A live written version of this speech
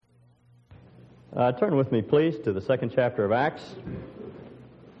Turn with me, please, to the second chapter of Acts.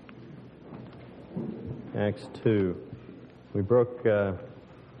 Acts 2. We broke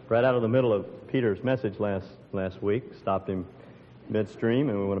right out of the middle of Peter's message last week, stopped him midstream,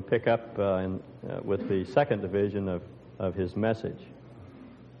 and we want to pick up with the second division of his message.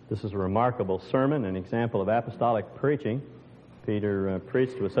 This is a remarkable sermon, an example of apostolic preaching. Peter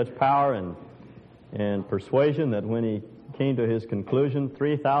preached with such power and persuasion that when he came to his conclusion,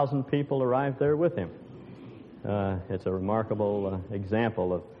 3,000 people arrived there with him. It's a remarkable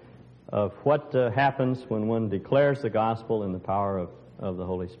example of what happens when one declares the gospel in the power of the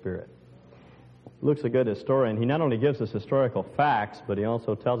Holy Spirit. Luke's a good historian. He not only gives us historical facts, but he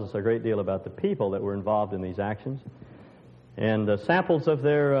also tells us a great deal about the people that were involved in these actions and samples of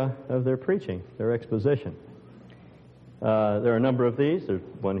their preaching, their exposition. There are a number of these. There's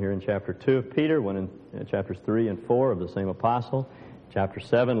one here in chapter 2 of Peter, one in chapters 3 and 4 of the same apostle. Chapter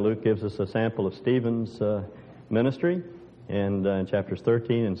 7, Luke gives us a sample of Stephen's ministry. And in chapters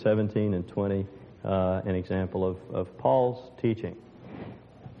 13 and 17 and 20, an example of Paul's teaching.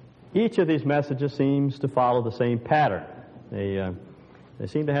 Each of these messages seems to follow the same pattern. They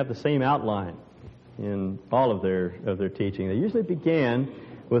seem to have the same outline in all of their teaching. They usually began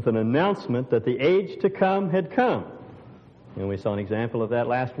with an announcement that the age to come had come. And we saw an example of that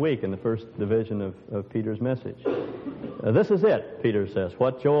last week in the first division of Peter's message. This is it, Peter says.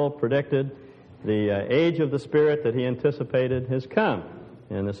 What Joel predicted, the age of the Spirit that he anticipated has come.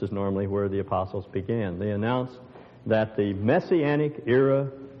 And this is normally where the apostles began. They announced that the Messianic era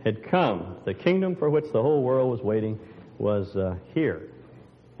had come. The kingdom for which the whole world was waiting was here.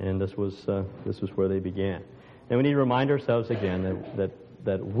 And this was where they began. And we need to remind ourselves again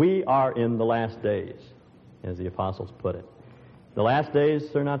that we are in the last days, as the apostles put it. The last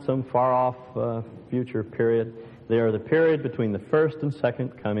days are not some far-off future period. They are the period between the first and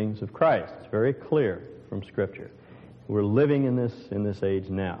second comings of Christ. It's very clear from Scripture. We're living in this age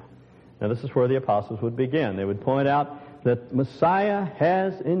now. Now, this is where the apostles would begin. They would point out that Messiah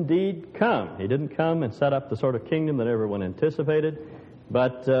has indeed come. He didn't come and set up the sort of kingdom that everyone anticipated,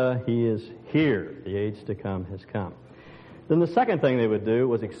 but he is here. The age to come has come. Then the second thing they would do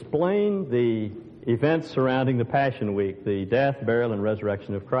was explain the events surrounding the Passion Week, the death, burial, and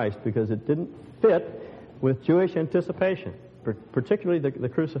resurrection of Christ, because it didn't fit with Jewish anticipation, particularly the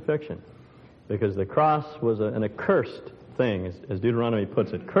crucifixion, because the cross was an accursed thing, as Deuteronomy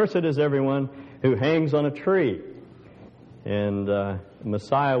puts it. Cursed is everyone who hangs on a tree. And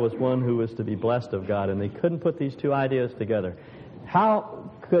Messiah was one who was to be blessed of God, and they couldn't put these two ideas together. How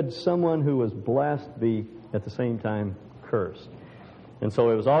could someone who was blessed be at the same time cursed? And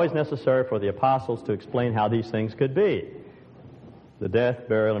so it was always necessary for the apostles to explain how these things could be. The death,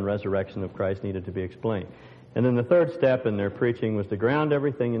 burial, and resurrection of Christ needed to be explained. And then the third step in their preaching was to ground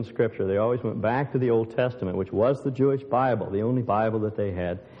everything in Scripture. They always went back to the Old Testament, which was the Jewish Bible, the only Bible that they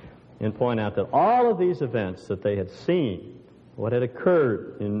had, and point out that all of these events that they had seen, what had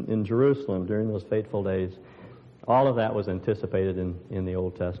occurred in Jerusalem during those fateful days, all of that was anticipated in the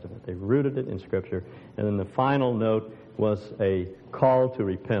Old Testament. They rooted it in Scripture. And then the final note was a call to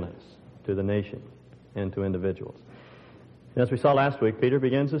repentance to the nation and to individuals. As we saw last week, Peter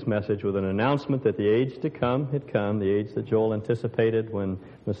begins his message with an announcement that the age to come had come, the age that Joel anticipated when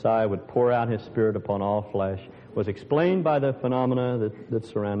Messiah would pour out his Spirit upon all flesh, was explained by the phenomena that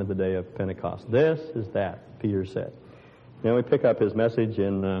surrounded the day of Pentecost. This is that, Peter said. Now we pick up his message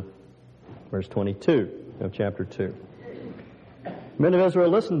in verse 22 of chapter 2. Men of Israel,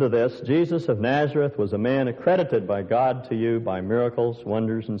 listen to this. Jesus of Nazareth was a man accredited by God to you by miracles,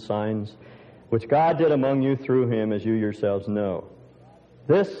 wonders, and signs, which God did among you through him, as you yourselves know.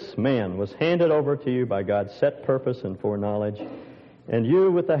 This man was handed over to you by God's set purpose and foreknowledge, and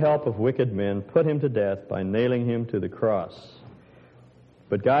you, with the help of wicked men, put him to death by nailing him to the cross.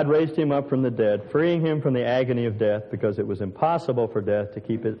 But God raised him up from the dead, freeing him from the agony of death, because it was impossible for death to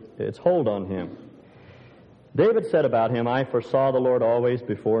keep its hold on him. David said about him, I foresaw the Lord always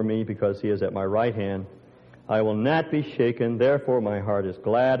before me, because he is at my right hand. I will not be shaken, therefore my heart is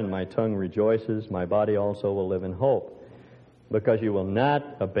glad, and my tongue rejoices. My body also will live in hope, because you will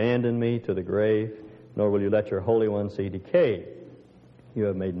not abandon me to the grave, nor will you let your Holy One see decay. You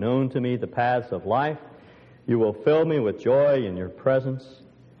have made known to me the paths of life. You will fill me with joy in your presence.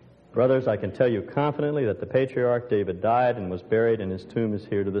 Brothers, I can tell you confidently that the patriarch David died and was buried, and his tomb is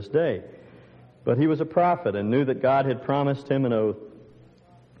here to this day. But he was a prophet and knew that God had promised him on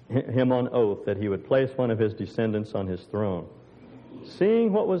oath that he would place one of his descendants on his throne.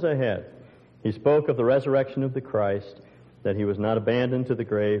 Seeing what was ahead, he spoke of the resurrection of the Christ, that he was not abandoned to the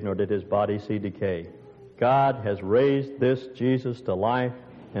grave, nor did his body see decay. God has raised this Jesus to life.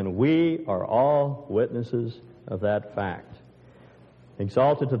 and we are all witnesses of that fact.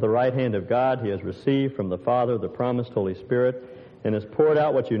 Exalted to the right hand of God, he has received from the Father the promised Holy Spirit and has poured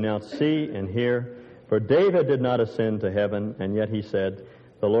out what you now see and hear. For David did not ascend to heaven, and yet he said,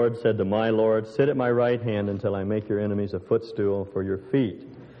 the Lord said to my Lord, sit at my right hand until I make your enemies a footstool for your feet.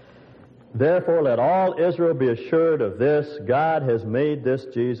 Therefore let all Israel be assured of this, God has made this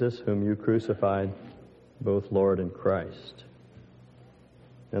Jesus whom you crucified, both Lord and Christ.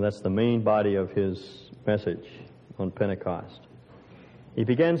 And that's the main body of his message on Pentecost. He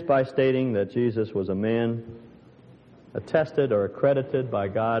begins by stating that Jesus was a man attested or accredited by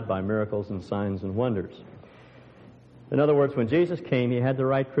God by miracles and signs and wonders. In other words, when Jesus came, he had the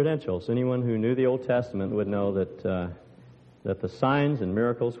right credentials. Anyone who knew the Old Testament would know that the signs and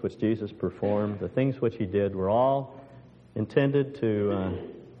miracles which Jesus performed, the things which he did, were all intended to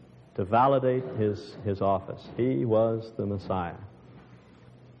validate his office. He was the Messiah.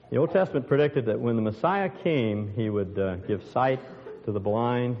 The Old Testament predicted that when the Messiah came, he would give sight to the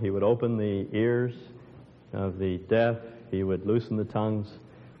blind, he would open the ears of the deaf, he would loosen the tongues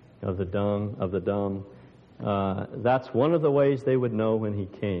of the dumb. That's one of the ways they would know when he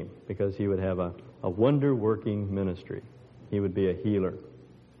came, because he would have a wonder-working ministry. He would be a healer.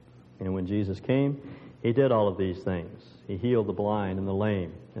 And when Jesus came, he did all of these things. He healed the blind and the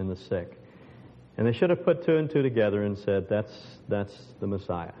lame and the sick. And they should have put two and two together and said, that's the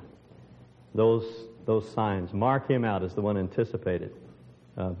Messiah. Those signs, mark him out as the one anticipated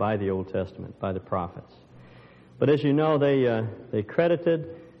by the Old Testament, by the prophets. But as you know, they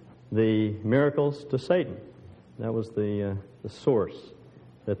credited the miracles to Satan. That was the source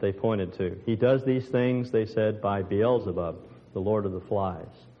that they pointed to. He does these things, they said, by Beelzebub, the Lord of the Flies.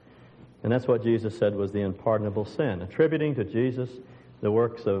 And that's what Jesus said was the unpardonable sin, attributing to Jesus the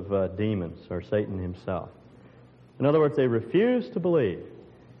works of demons, or Satan himself. In other words, they refused to believe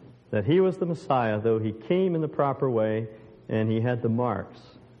that he was the Messiah, though he came in the proper way and he had the marks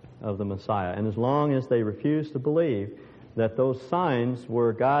of the Messiah. And as long as they refused to believe that those signs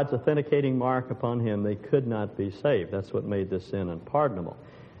were God's authenticating mark upon him, they could not be saved. That's what made this sin unpardonable.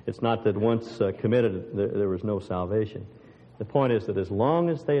 It's not that once committed, there was no salvation. The point is that as long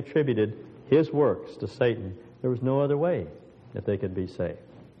as they attributed his works to Satan, there was no other way that they could be saved.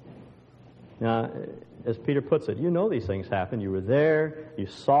 Now, as Peter puts it, you know these things happened. You were there, you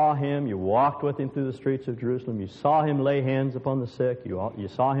saw him, you walked with him through the streets of Jerusalem, you saw him lay hands upon the sick, you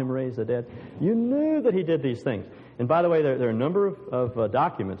saw him raise the dead. You knew that he did these things. And by the way, there are a number of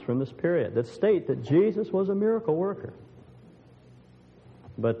documents from this period that state that Jesus was a miracle worker.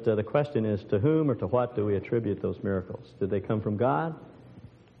 But the question is, to whom or to what do we attribute those miracles? Did they come from God?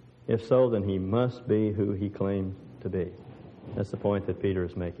 If so, then he must be who he claimed to be. That's the point that Peter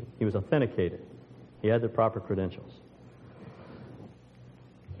is making. He was authenticated. He had the proper credentials.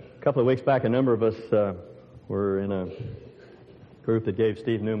 A couple of weeks back, a number of us were in a group that gave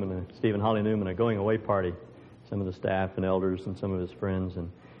Stephen Holly Newman a going-away party. Some of the staff and elders and some of his friends,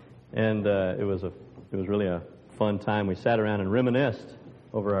 and it was really a fun time. We sat around and reminisced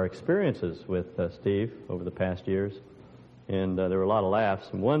over our experiences with Steve over the past years, and there were a lot of laughs.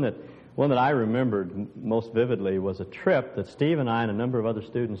 And one that I remembered most vividly was a trip that Steve and I and a number of other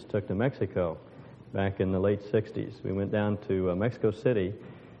students took to Mexico back in the late 60s. We went down to Mexico City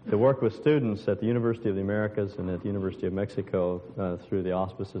to work with students at the University of the Americas and at the University of Mexico through the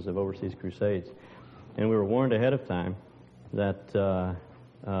auspices of Overseas Crusades. And we were warned ahead of time that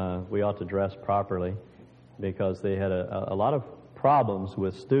we ought to dress properly because they had a lot of problems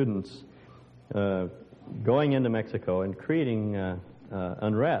with students going into Mexico and creating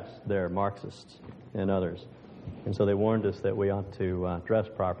unrest there, Marxists and others. And so they warned us that we ought to dress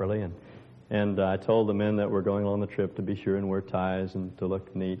properly. And I told the men that were going on the trip to be sure and wear ties and to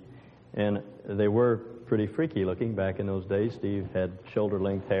look neat. And they were pretty freaky looking back in those days. Steve had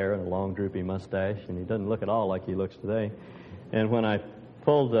shoulder-length hair and a long droopy mustache, and he doesn't look at all like he looks today. And when I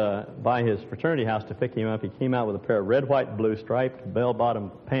pulled by his fraternity house to pick him up, he came out with a pair of red, white, and blue striped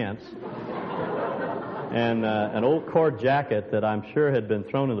bell-bottom pants and an old cord jacket that I'm sure had been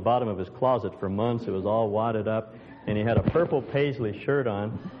thrown in the bottom of his closet for months. It was all wadded up, and he had a purple paisley shirt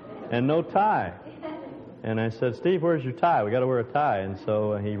on and no tie. And I said, Steve, where's your tie? We got to wear a tie. And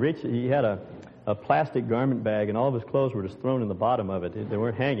so he had a plastic garment bag, and all of his clothes were just thrown in the bottom of it. They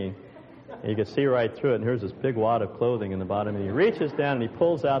weren't hanging. And you could see right through it, and here's this big wad of clothing in the bottom. And he reaches down and he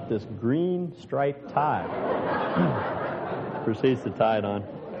pulls out this green striped tie. Proceeds to tie it on.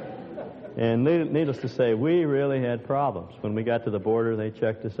 And needless to say, we really had problems. When we got to the border, they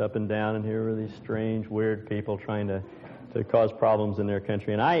checked us up and down, and here were these strange, weird people trying to cause problems in their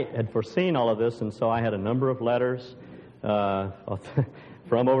country. And I had foreseen all of this, and so I had a number of letters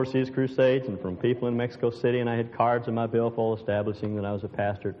from overseas crusades and from people in Mexico City, and I had cards in my billfold establishing that I was a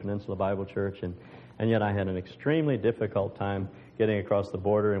pastor at Peninsula Bible Church, and yet I had an extremely difficult time getting across the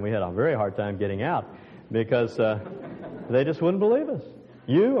border, and we had a very hard time getting out because they just wouldn't believe us.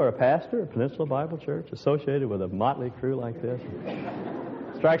 You are a pastor at Peninsula Bible Church associated with a motley crew like this?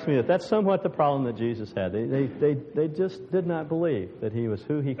 It strikes me that that's somewhat the problem that Jesus had. They just did not believe that he was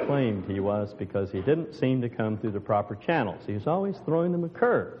who he claimed he was because he didn't seem to come through the proper channels. He was always throwing them a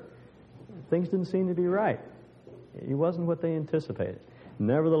curve. Things didn't seem to be right. He wasn't what they anticipated.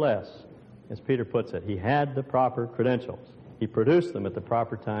 Nevertheless, as Peter puts it, he had the proper credentials. He produced them at the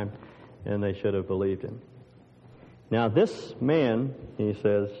proper time, and they should have believed him. Now, this man, he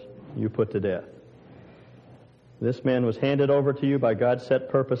says, you put to death. This man was handed over to you by God's set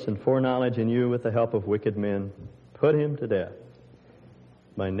purpose and foreknowledge, and you, with the help of wicked men, put him to death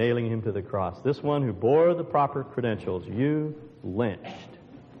by nailing him to the cross. This one who bore the proper credentials, you lynched.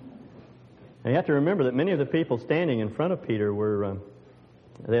 Now, you have to remember that many of the people standing in front of Peter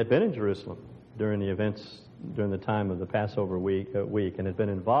they had been in Jerusalem during the events, during the time of the Passover week and had been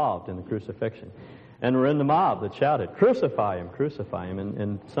involved in the crucifixion. And were in the mob that shouted, crucify him, crucify him.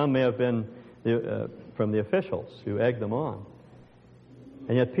 And some may have been from the officials who egged them on.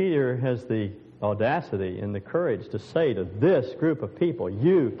 And yet Peter has the audacity and the courage to say to this group of people,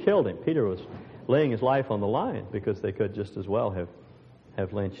 you killed him. Peter was laying his life on the line because they could just as well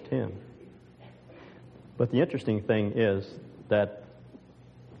have lynched him. But the interesting thing is that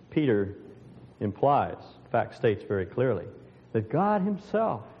Peter implies, in fact states very clearly, that God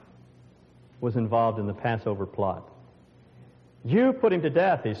himself was involved in the Passover plot. You put him to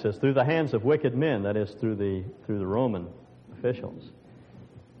death, he says, through the hands of wicked men, that is, through the Roman officials.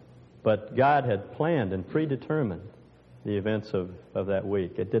 But God had planned and predetermined the events of that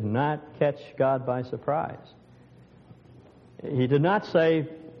week. It did not catch God by surprise. He did not say,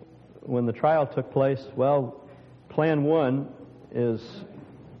 when the trial took place, well, plan 1 is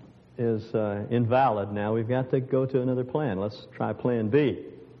invalid now. We've got to go to another plan. Let's try plan B.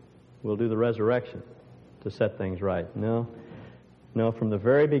 We'll do the resurrection to set things right. No, from the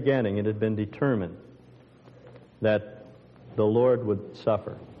very beginning it had been determined that the Lord would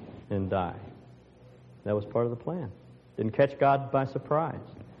suffer and die. That was part of the plan. Didn't catch God by surprise.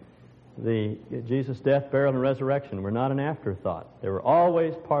 Jesus' death, burial, and resurrection were not an afterthought. They were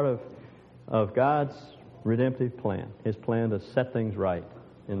always part of God's redemptive plan, his plan to set things right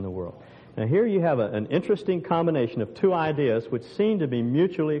in the world. Now here you have an interesting combination of two ideas which seem to be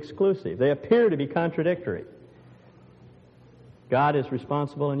mutually exclusive. They appear to be contradictory. God is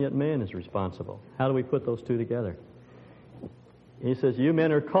responsible and yet man is responsible. How do we put those two together? He says, you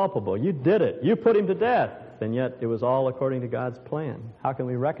men are culpable. You did it. You put him to death. And yet it was all according to God's plan. How can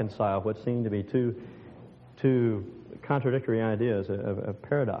we reconcile what seem to be two contradictory ideas, a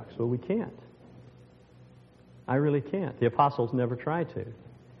paradox? Well, we can't. I really can't. The apostles never tried to.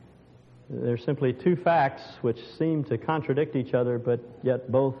 There's simply two facts which seem to contradict each other, but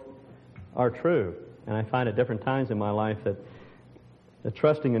yet both are true. And I find at different times in my life that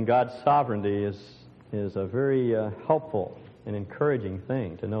trusting in God's sovereignty is a very helpful and encouraging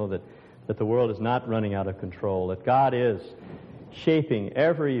thing, to know that the world is not running out of control, that God is shaping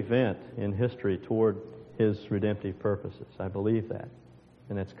every event in history toward his redemptive purposes. I believe that,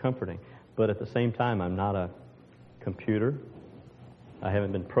 and it's comforting. But at the same time, I'm not a computer. I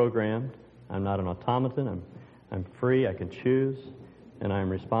haven't been programmed. I'm not an automaton. I'm free. I can choose, and I'm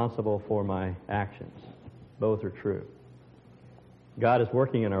responsible for my actions. Both are true. God is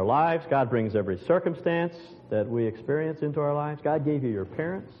working in our lives. God brings every circumstance that we experience into our lives. God gave you your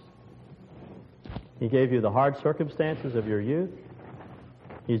parents. He gave you the hard circumstances of your youth.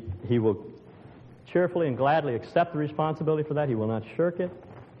 He will cheerfully and gladly accept the responsibility for that. He will not shirk it.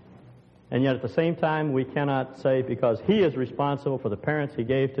 And yet at the same time, we cannot say, because he is responsible for the parents he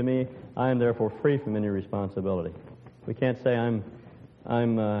gave to me, I am therefore free from any responsibility. We can't say I'm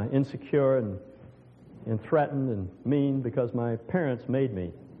insecure and threatened and mean because my parents made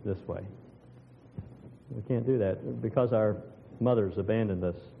me this way. We can't do that. Because our mothers abandoned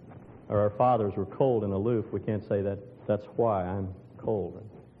us, or our fathers were cold and aloof, we can't say that's why I'm cold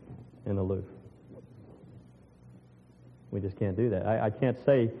and aloof. We just can't do that. I can't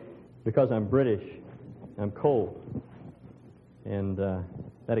say, because I'm British, I'm cold. And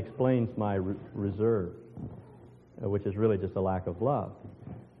that explains my reserve, which is really just a lack of love.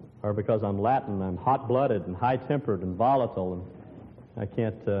 Or because I'm Latin, I'm hot-blooded and high-tempered and volatile, and I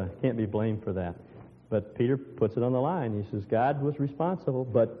can't be blamed for that. But Peter puts it on the line. He says, God was responsible,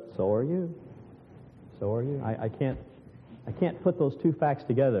 but so are you. So are you. I can't put those two facts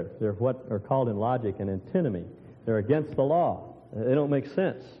together. They're what are called in logic an antinomy. They're against the law. They don't make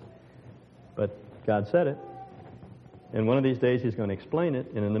sense. But God said it. And one of these days He's going to explain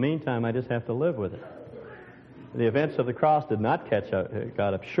it, and in the meantime, I just have to live with it. The events of the cross did not catch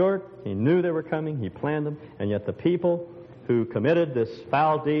God up short. He knew they were coming. He planned them. And yet the people who committed this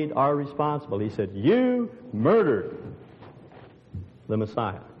foul deed are responsible. He said, you murdered the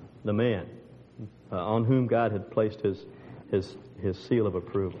Messiah, the man on whom God had placed his seal of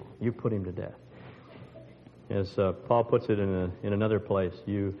approval. You put him to death. As Paul puts it in another place,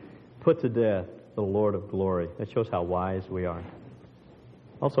 you put to death the Lord of glory. That shows how wise we are.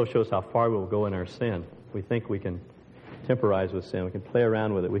 Also shows how far we will go in our sin. We think we can temporize with sin. We can play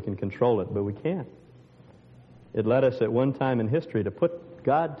around with it. We can control it, but we can't. It led us at one time in history to put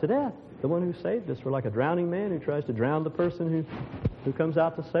God to death, the one who saved us. We're like a drowning man who tries to drown the person who comes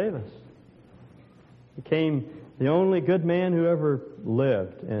out to save us. He became the only good man who ever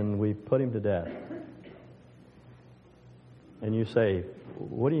lived, and we put him to death. And you say,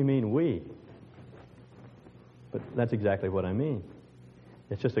 what do you mean we? But that's exactly what I mean.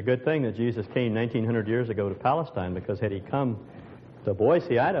 It's just a good thing that Jesus came 1,900 years ago to Palestine, because had he come to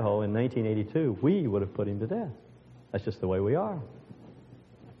Boise, Idaho in 1982, we would have put him to death. That's just the way we are.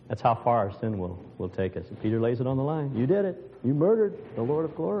 That's how far our sin will take us. And Peter lays it on the line. You did it. You murdered the Lord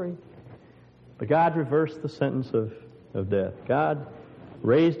of glory. But God reversed the sentence of death. God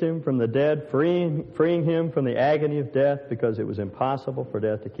raised him from the dead, freeing him from the agony of death, because it was impossible for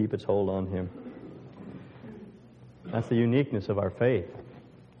death to keep its hold on him. That's the uniqueness of our faith.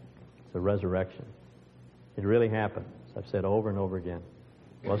 It's a resurrection. It really happened, as I've said over and over again.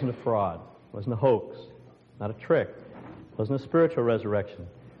 It wasn't a fraud. It wasn't a hoax. Not a trick. It wasn't a spiritual resurrection.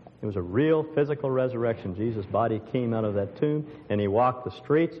 It was a real physical resurrection. Jesus' body came out of that tomb, and he walked the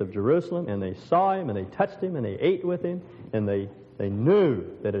streets of Jerusalem, and they saw him, and they touched him, and they ate with him, and they knew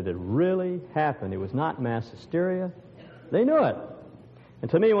that it had really happened. It was not mass hysteria. They knew it. And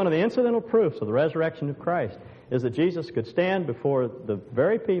to me, one of the incidental proofs of the resurrection of Christ is that Jesus could stand before the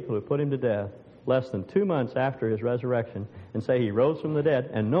very people who put him to death less than 2 months after his resurrection and say he rose from the dead,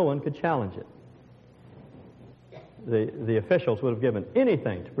 and no one could challenge it. The officials would have given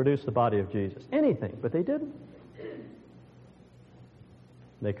anything to produce the body of Jesus. Anything, but they didn't.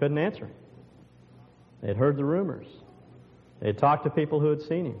 They couldn't answer him. They had heard the rumors. They had talked to people who had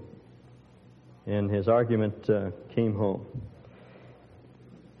seen him. And his argument came home.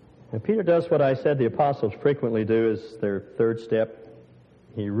 And Peter does what I said the apostles frequently do as their third step.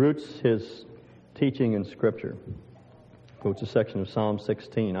 He roots his teaching in Scripture. Quotes a section of Psalm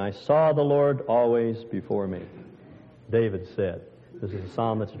 16. I saw the Lord always before me, David said. This is a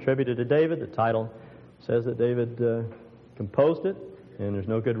psalm that's attributed to David. The title says that David composed it, and there's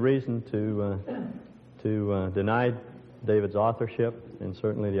no good reason to deny David's authorship. And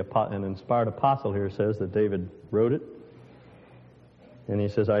certainly an inspired apostle here says that David wrote it. And he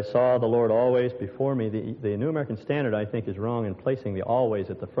says, I saw the Lord always before me. The New American Standard, I think, is wrong in placing the always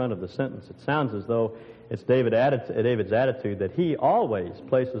at the front of the sentence. It sounds as though it's David's attitude that he always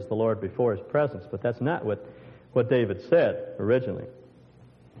places the Lord before his presence, but that's not what David said originally.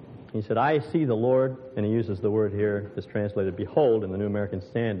 He said, I see the Lord, and he uses the word here that's translated behold in the New American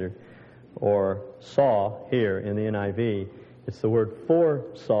Standard, or saw here in the NIV. It's the word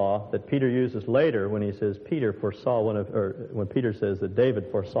foresaw that Peter uses later when he says Peter foresaw when Peter says that David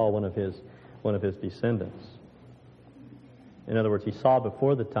foresaw one of his descendants. In other words, he saw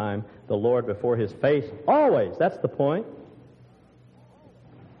before the time the Lord before his face always. That's the point.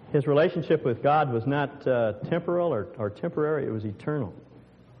 His relationship with God was not temporal or temporary. It was eternal.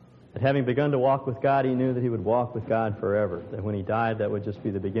 That having begun to walk with God, he knew that he would walk with God forever. That when he died, that would just be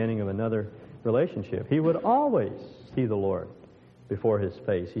the beginning of another relationship. He would always see the Lord before his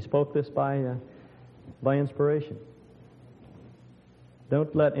face. He spoke this by inspiration.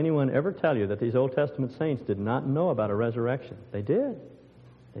 Don't let anyone ever tell you that these Old Testament saints did not know about a resurrection. They did.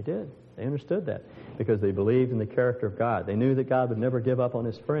 They did. They understood that because they believed in the character of God. They knew that God would never give up on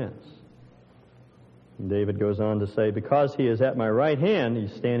his friends. And David goes on to say, because he is at my right hand,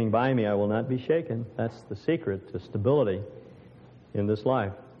 he's standing by me, I will not be shaken. That's the secret to stability in this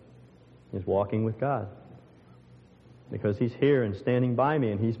life, is walking with God. Because he's here and standing by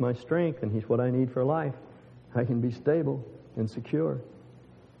me, and he's my strength, and he's what I need for life. I can be stable and secure.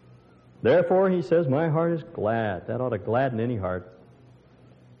 Therefore, he says, my heart is glad. That ought to gladden any heart.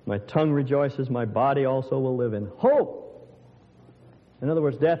 My tongue rejoices, my body also will live in hope. In other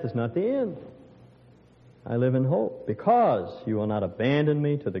words, death is not the end. I live in hope, because you will not abandon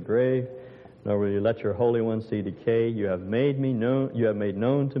me to the grave, nor will you let your Holy One see decay. You have made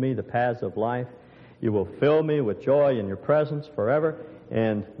known to me the paths of life. You will fill me with joy in your presence forever.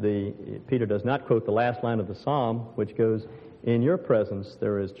 And Peter does not quote the last line of the psalm, which goes, in your presence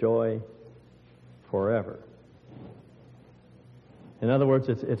there is joy forever. In other words,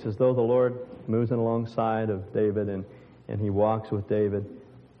 it's as though the Lord moves in alongside of David and he walks with David,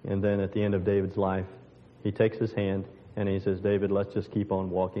 and then at the end of David's life, he takes his hand and he says, David, let's just keep on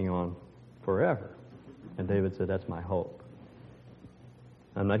walking on forever. And David said, that's my hope.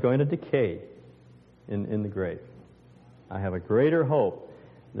 I'm not going to decay in the grave. I have a greater hope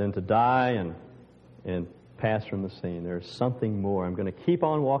than to die and pass from the scene. There's something more. I'm going to keep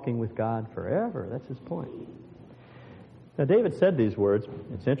on walking with God forever. That's his point. Now, David said these words.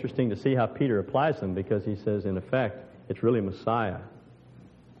 It's interesting to see how Peter applies them, because he says, in effect, it's really Messiah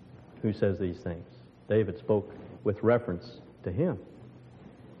who says these things. David spoke with reference to him.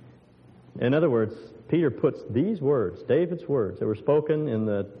 In other words, Peter puts these words, David's words, that were spoken in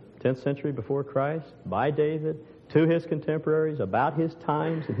the 10th century before Christ by David to his contemporaries about his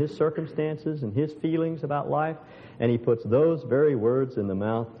times and his circumstances and his feelings about life, and he puts those very words in the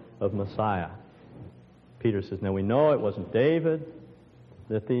mouth of Messiah. Peter says, now we know it wasn't David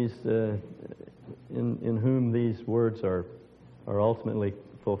that these, in whom these words are ultimately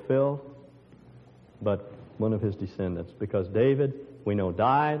fulfilled, but one of his descendants. Because David, we know,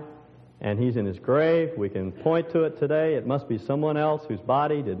 died, and he's in his grave. We can point to it today. It must be someone else whose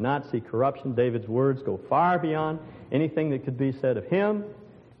body did not see corruption. David's words go far beyond anything that could be said of him.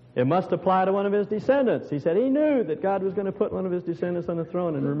 It must apply to one of his descendants. He said he knew that God was going to put one of his descendants on the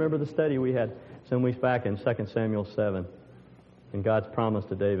throne. And remember the study we had some weeks back in 2 Samuel 7. And God's promise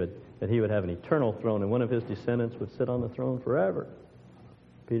to David that he would have an eternal throne and one of his descendants would sit on the throne forever.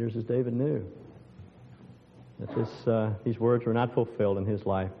 Peter says David knew that these words were not fulfilled in his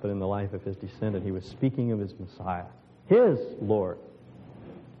life, but in the life of his descendant. He was speaking of his Messiah, his Lord,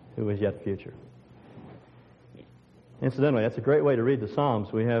 who is yet future. Incidentally, that's a great way to read the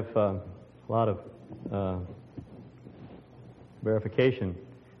Psalms. We have a lot of verification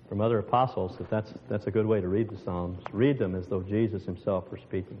from other apostles that that's a good way to read the Psalms. Read them as though Jesus himself were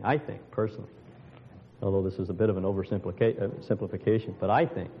speaking, I think, personally. Although this is a bit of an oversimplification, but I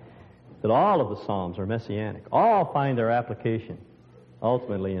think that all of the Psalms are messianic. All find their application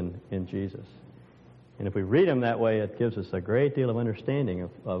ultimately in Jesus. And if we read them that way, it gives us a great deal of understanding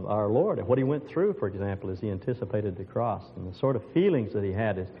of our Lord and what he went through, for example, as he anticipated the cross and the sort of feelings that he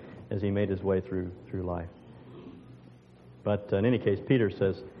had as he made his way through life. But in any case, Peter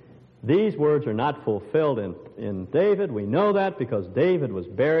says, these words are not fulfilled in David. We know that because David was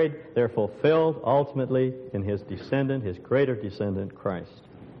buried. They're fulfilled ultimately in his descendant, his greater descendant, Christ.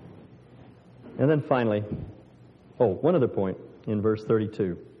 And then finally, one other point in verse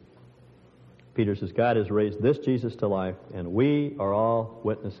 32. Peter says, God has raised this Jesus to life, and we are all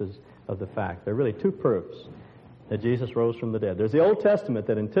witnesses of the fact. There are really two proofs that Jesus rose from the dead. There's the Old Testament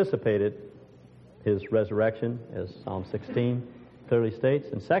that anticipated his resurrection, as Psalm 16 clearly states.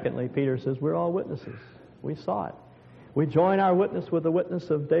 And secondly, Peter says, we're all witnesses. We saw it. We join our witness with the witness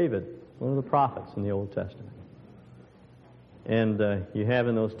of David, one of the prophets in the Old Testament. And you have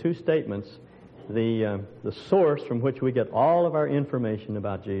in those two statements the source from which we get all of our information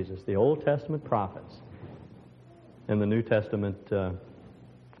about Jesus, the Old Testament prophets and the New Testament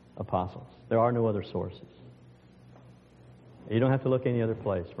apostles. There are no other sources. You don't have to look any other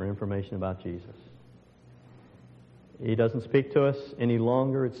place for information about Jesus. He doesn't speak to us any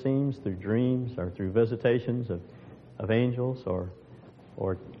longer, it seems, through dreams or through visitations of angels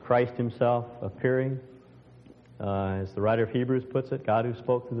or Christ himself appearing. As the writer of Hebrews puts it, God who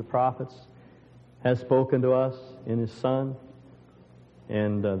spoke through the prophets has spoken to us in his Son,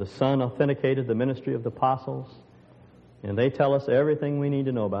 and the Son authenticated the ministry of the apostles, and they tell us everything we need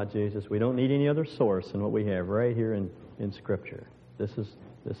to know about Jesus. We don't need any other source than what we have right here in Scripture. This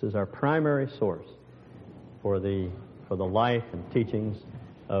is our primary source for the life and teachings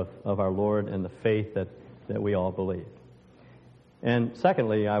of our Lord and the faith that we all believe. And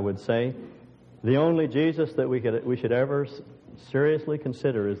secondly, I would say, the only Jesus that we should ever seriously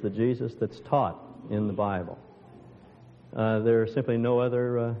consider is the Jesus that's taught in the Bible. There's simply no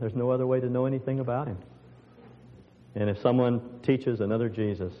other way to know anything about him. And if someone teaches another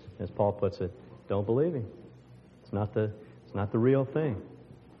Jesus, as Paul puts it, don't believe him. It's not the real thing.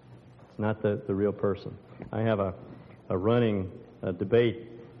 It's not the real person. I have a running debate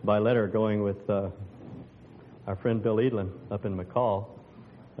by letter going with our friend Bill Edlin up in McCall.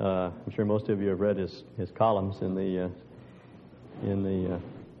 I'm sure most of you have read his columns in the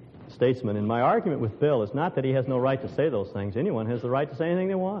Statesman. And my argument with Bill is not that he has no right to say those things. Anyone has the right to say anything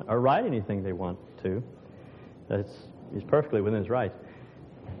they want or write anything they want to. He's perfectly within his rights.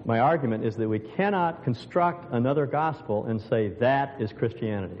 My argument is that we cannot construct another gospel and say that is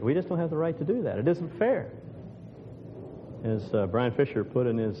Christianity. We just don't have the right to do that. It isn't fair. As Brian Fisher put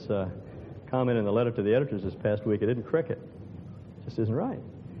in his comment in the letter to the editors this past week, it isn't cricket. It just isn't right.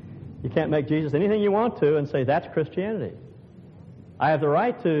 You can't make Jesus anything you want to and say that's Christianity. I have the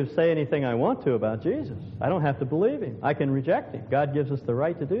right to say anything I want to about Jesus. I don't have to believe him. I can reject him. God gives us the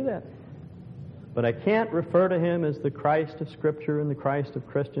right to do that. But I can't refer to him as the Christ of Scripture and the Christ of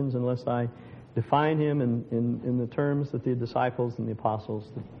Christians unless I define him in the terms that the disciples and the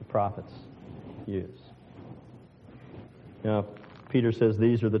apostles, the prophets use. Now, Peter says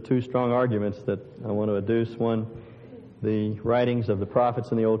these are the two strong arguments that I want to adduce. One, the writings of the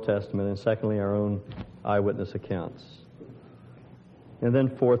prophets in the Old Testament, and secondly, our own eyewitness accounts. And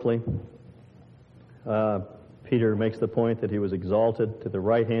then fourthly, Peter makes the point that he was exalted to the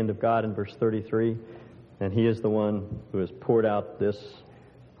right hand of God in verse 33, and he is the one who has poured out this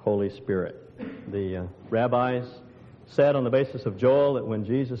Holy Spirit. The rabbis said on the basis of Joel that when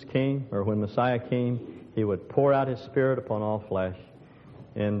Jesus came, or when Messiah came, he would pour out his Spirit upon all flesh.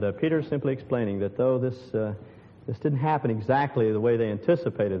 And Peter is simply explaining that though this didn't happen exactly the way they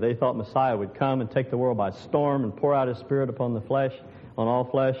anticipated, they thought Messiah would come and take the world by storm and pour out his Spirit upon the flesh, on all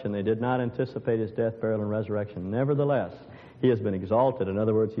flesh, and they did not anticipate his death, burial, and resurrection. Nevertheless, he has been exalted. In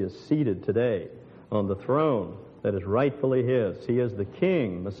other words, he is seated today on the throne that is rightfully his. He is the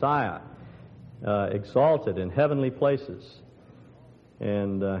King, Messiah, exalted in heavenly places.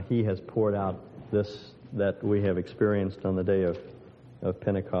 And he has poured out this that we have experienced on the day of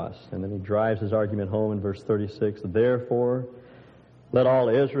Pentecost. And then he drives his argument home in verse 36. Therefore, let all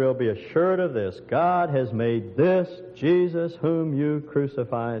Israel be assured of this. God has made this Jesus whom you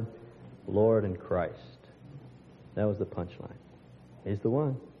crucified, Lord and Christ. That was the punchline. He's the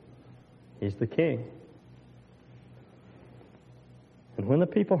one. He's the King. And when the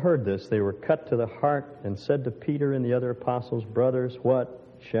people heard this, they were cut to the heart and said to Peter and the other apostles, Brothers, what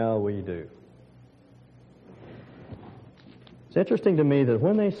shall we do? It's interesting to me that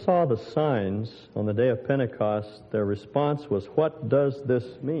when they saw the signs on the day of Pentecost, their response was, what does this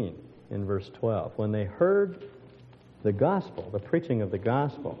mean? In verse 12. When they heard the gospel, the preaching of the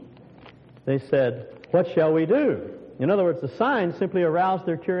gospel, they said, what shall we do? In other words, the signs simply aroused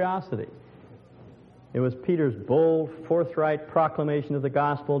their curiosity. It was Peter's bold, forthright proclamation of the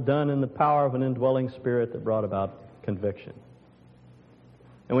gospel done in the power of an indwelling Spirit that brought about conviction.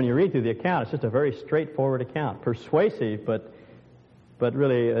 And when you read through the account, it's just a very straightforward account. Persuasive, but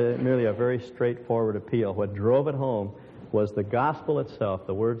really merely a very straightforward appeal. What drove it home was the gospel itself,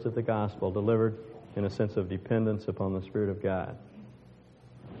 the words of the gospel, delivered in a sense of dependence upon the Spirit of God.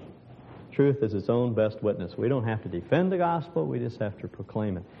 Truth is its own best witness. We don't have to defend the gospel, we just have to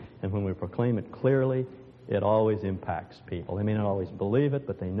proclaim it. And when we proclaim it clearly, it always impacts people. They may not always believe it,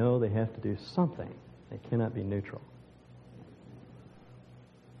 but they know they have to do something. They cannot be neutral.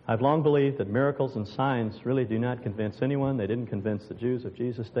 I've long believed that miracles and signs really do not convince anyone. They didn't convince the Jews of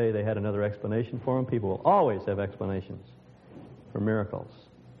Jesus' day. They had another explanation for them. People will always have explanations for miracles.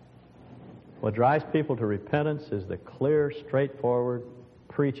 What drives people to repentance is the clear, straightforward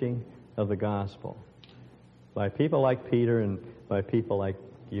preaching of the gospel by people like Peter and by people like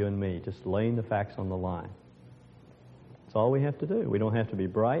you and me, just laying the facts on the line. That's all we have to do. We don't have to be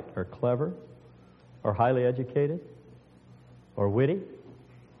bright or clever or highly educated or witty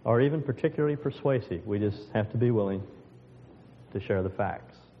or even particularly persuasive. We just have to be willing to share the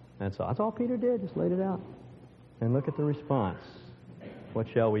facts. That's all. That's all Peter did, just laid it out. And look at the response. What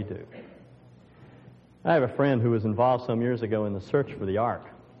shall we do? I have a friend who was involved some years ago in the search for the Ark.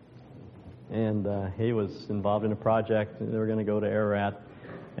 And he was involved in a project. They were going to go to Ararat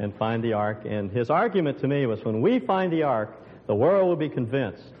and find the Ark. And his argument to me was, when we find the Ark, the world will be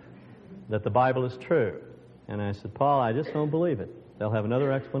convinced that the Bible is true. And I said, Paul, I just don't believe it. They'll have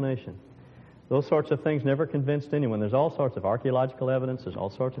another explanation. Those sorts of things never convinced anyone. There's all sorts of archaeological evidence. There's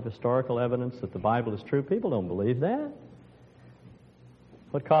all sorts of historical evidence that the Bible is true. People don't believe that.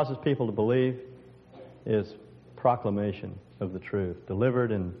 What causes people to believe is proclamation of the truth,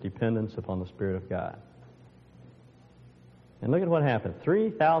 delivered in dependence upon the Spirit of God. And look at what happened.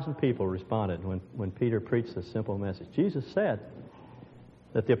 3,000 people responded when Peter preached this simple message. Jesus said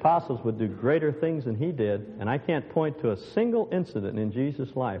that the apostles would do greater things than he did, and I can't point to a single incident in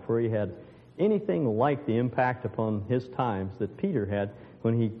Jesus' life where he had anything like the impact upon his times that Peter had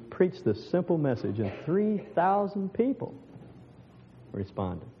when he preached this simple message, and 3,000 people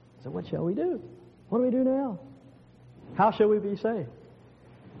responded. So what shall we do? What do we do now? How shall we be saved?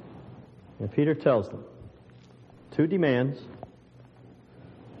 And Peter tells them 2 demands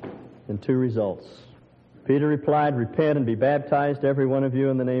and 2 results. Peter replied, Repent and be baptized, every one of you,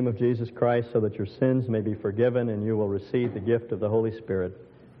 in the name of Jesus Christ, so that your sins may be forgiven and you will receive the gift of the Holy Spirit.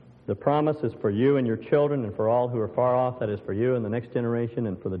 The promise is for you and your children and for all who are far off, that is for you and the next generation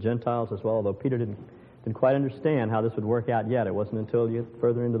and for the Gentiles as well, although Peter didn't quite understand how this would work out yet. It wasn't until you get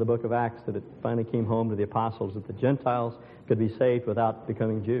further into the book of Acts that it finally came home to the apostles that the Gentiles could be saved without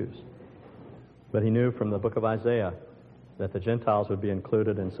becoming Jews. But he knew from the book of Isaiah that the Gentiles would be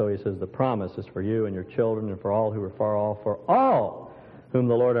included, and so he says, the promise is for you and your children and for all who are far off, for all whom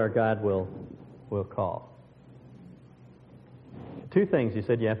the Lord our God will call. Two things he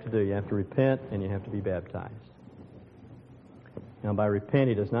said you have to do. You have to repent and you have to be baptized. Now, by repent,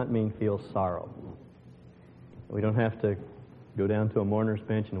 he does not mean feel sorrow. We don't have to go down to a mourner's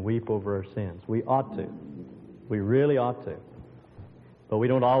bench and weep over our sins. We ought to. We really ought to. But we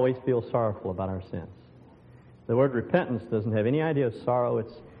don't always feel sorrowful about our sins. The word repentance doesn't have any idea of sorrow.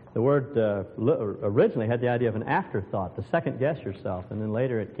 The word originally had the idea of an afterthought, to second guess yourself, and then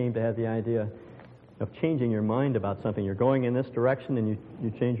later it came to have the idea of changing your mind about something. You're going in this direction and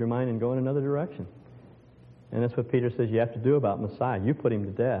you change your mind and go in another direction. And that's what Peter says you have to do about Messiah. You put him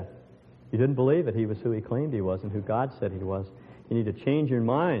to death. You didn't believe that he was who he claimed he was and who God said he was. You need to change your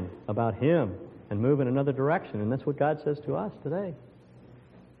mind about him and move in another direction. And that's what God says to us today.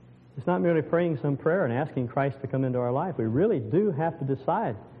 It's not merely praying some prayer and asking Christ to come into our life. We really do have to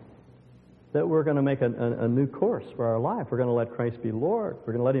decide that we're going to make a new course for our life. We're going to let Christ be Lord.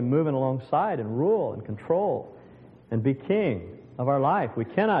 We're going to let him move in alongside and rule and control and be king of our life. We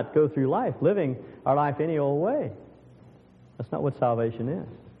cannot go through life living our life any old way. That's not what salvation is.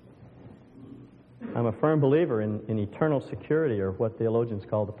 I'm a firm believer in eternal security, or what theologians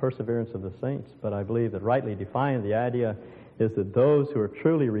call the perseverance of the saints, but I believe that rightly defined, the idea is that those who are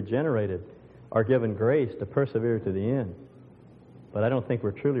truly regenerated are given grace to persevere to the end. But I don't think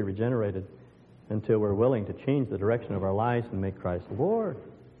we're truly regenerated until we're willing to change the direction of our lives and make Christ Lord.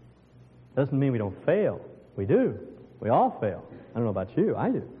 Doesn't mean we don't fail. We do. We all fail. I don't know about you. I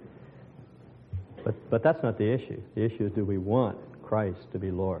do. But that's not the issue. The issue is, do we want Christ to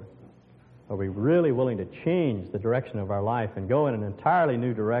be Lord? Are we really willing to change the direction of our life and go in an entirely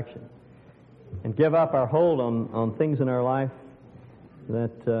new direction and give up our hold on things in our life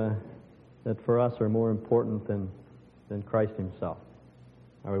that for us are more important than Christ himself?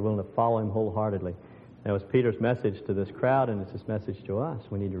 Are we willing to follow him wholeheartedly? That was Peter's message to this crowd, and it's his message to us.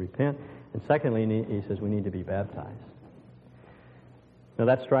 We need to repent. And secondly, he says we need to be baptized. Now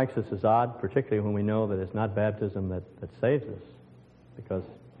that strikes us as odd, particularly when we know that it's not baptism that saves us, because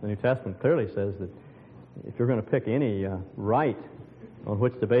the New Testament clearly says that if you're going to pick any rite on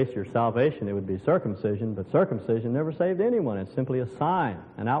which to base your salvation, it would be circumcision, but circumcision never saved anyone. It's simply a sign,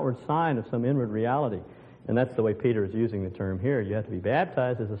 an outward sign of some inward reality. And that's the way Peter is using the term here. You have to be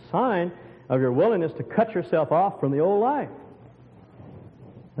baptized as a sign of your willingness to cut yourself off from the old life.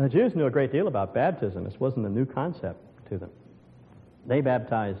 Now, the Jews knew a great deal about baptism. This wasn't a new concept to them. They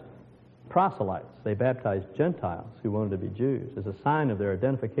baptized proselytes. They baptized Gentiles who wanted to be Jews as a sign of their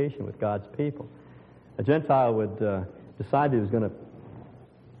identification with God's people. A Gentile would decide he was going to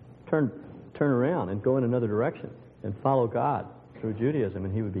turn around and go in another direction and follow God through Judaism,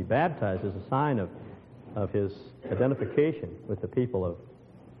 and he would be baptized as a sign of his identification with the people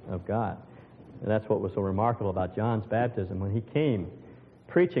of God. And that's what was so remarkable about John's baptism. When he came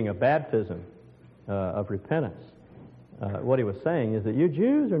preaching a baptism of repentance, what he was saying is that you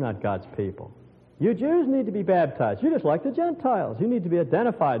Jews are not God's people. You Jews need to be baptized. You're just like the Gentiles. You need to be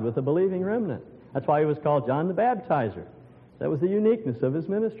identified with the believing remnant. That's why he was called John the Baptizer. That was the uniqueness of his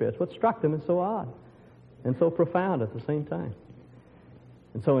ministry. That's what struck them as so odd and so profound at the same time.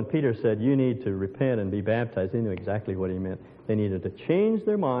 And so when Peter said, you need to repent and be baptized, they knew exactly what he meant. They needed to change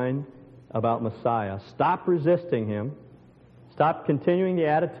their mind about Messiah, stop resisting him, stop continuing the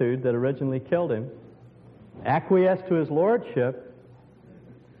attitude that originally killed him, acquiesce to his lordship,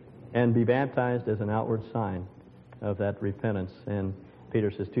 and be baptized as an outward sign of that repentance. And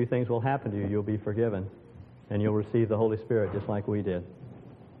Peter says, two things will happen to you. You'll be forgiven, and you'll receive the Holy Spirit just like we did.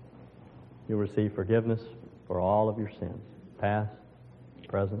 You'll receive forgiveness for all of your sins, past,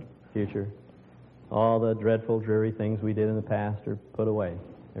 present, future. All the dreadful, dreary things we did in the past are put away.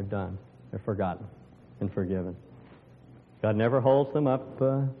 They're done. They're forgotten and forgiven. God never holds them up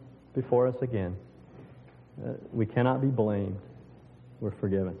before us again. We cannot be blamed. We're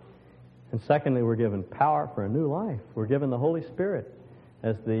forgiven. And secondly, we're given power for a new life. We're given the Holy Spirit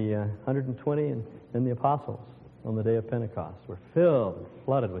as the 120 and the apostles on the day of Pentecost. We're filled and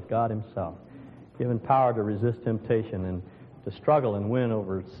flooded with God himself, given power to resist temptation and to struggle and win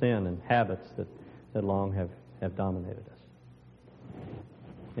over sin and habits that long have dominated us.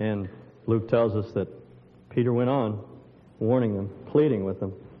 And Luke tells us that Peter went on warning them, pleading with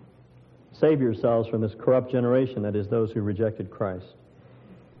them, save yourselves from this corrupt generation, that is, those who rejected Christ.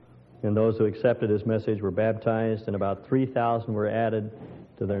 And those who accepted his message were baptized, and about 3,000 were added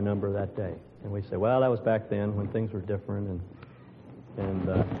to their number that day. And we say, well, that was back then when things were different,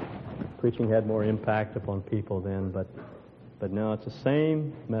 and preaching had more impact upon people then. But no, it's the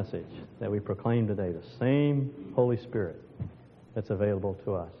same message that we proclaim today, the same Holy Spirit that's available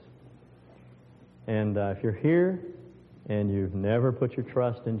to us. And if you're here and you've never put your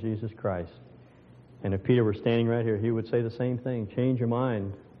trust in Jesus Christ, and if Peter were standing right here, he would say the same thing. Change your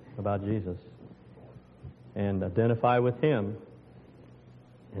mind about Jesus and identify with him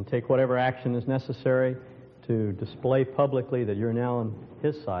and take whatever action is necessary to display publicly that you're now on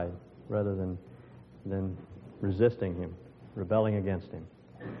his side rather than resisting him, rebelling against him.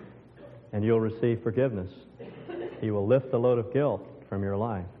 And you'll receive forgiveness. He will lift the load of guilt from your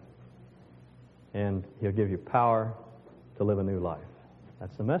life, and he'll give you power to live a new life.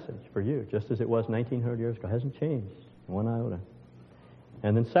 That's the message for you, just as it was 1,900 years ago. It hasn't changed one iota.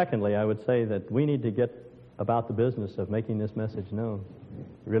 And then secondly, I would say that we need to get about the business of making this message known.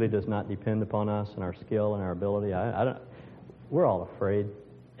 It really does not depend upon us and our skill and our ability. We're all afraid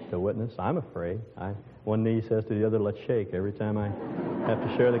to witness. I'm afraid. One knee says to the other, let's shake, every time I have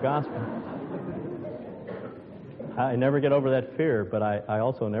to share the gospel. I never get over that fear, but I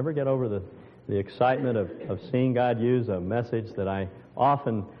also never get over the excitement of seeing God use a message that I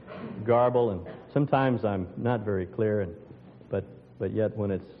often garble, and sometimes I'm not very clear, but yet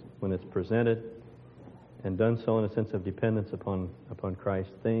when it's presented and done so in a sense of dependence upon Christ,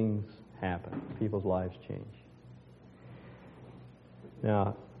 things happen. People's lives change.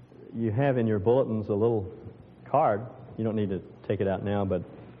 Now, you have in your bulletins a little card. You don't need to take it out now, but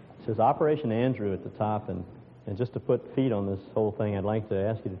it says Operation Andrew at the top, and just to put feet on this whole thing, I'd like to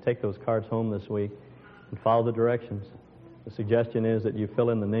ask you to take those cards home this week and follow the directions. The suggestion is that you fill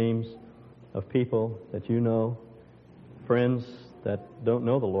in the names of people that you know, friends that don't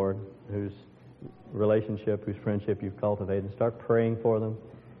know the Lord, whose friendship you've cultivated, and start praying for them.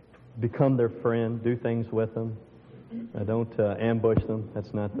 Become their friend. Do things with them. Don't ambush them.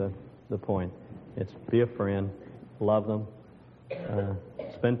 That's not the point. It's be a friend. Love them.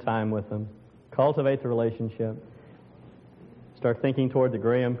 Spend time with them. Cultivate the relationship. Start thinking toward the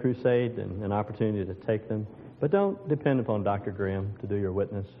Graham Crusade and an opportunity to take them. But don't depend upon Dr. Graham to do your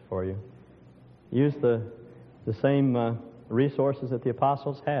witness for you. Use the same resources that the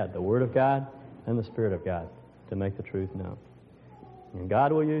apostles had, the Word of God and the Spirit of God, to make the truth known. And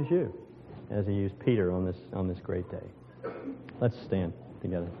God will use you as he used Peter on this great day. Let's stand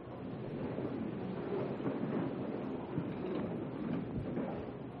together.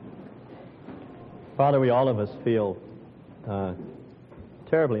 Father, we all of us feel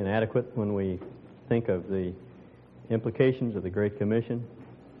terribly inadequate when we think of the implications of the Great Commission.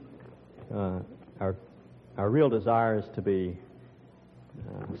 Our real desire is to be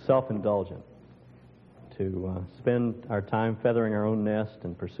self-indulgent, to spend our time feathering our own nest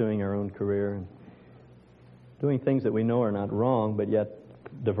and pursuing our own career and doing things that we know are not wrong, but yet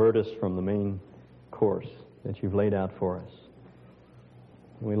divert us from the main course that you've laid out for us.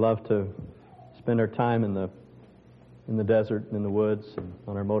 We love to spend our time in the desert, in the woods, and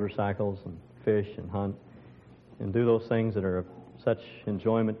on our motorcycles, and fish and hunt, and do those things that are of such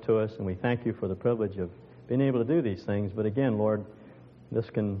enjoyment to us, and we thank you for the privilege of being able to do these things. But again, Lord, these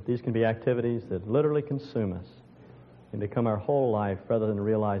can be activities that literally consume us and become our whole life, rather than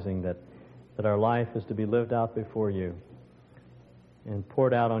realizing that our life is to be lived out before you and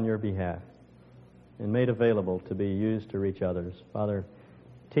poured out on your behalf and made available to be used to reach others. Father,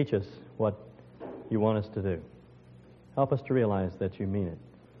 teach us what you want us to do. Help us to realize that you mean it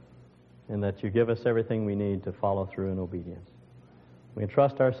and that you give us everything we need to follow through in obedience. We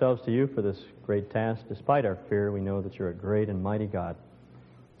entrust ourselves to you for this great task. Despite our fear, we know that you're a great and mighty God.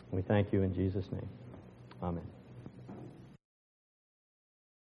 We thank you in Jesus' name. Amen.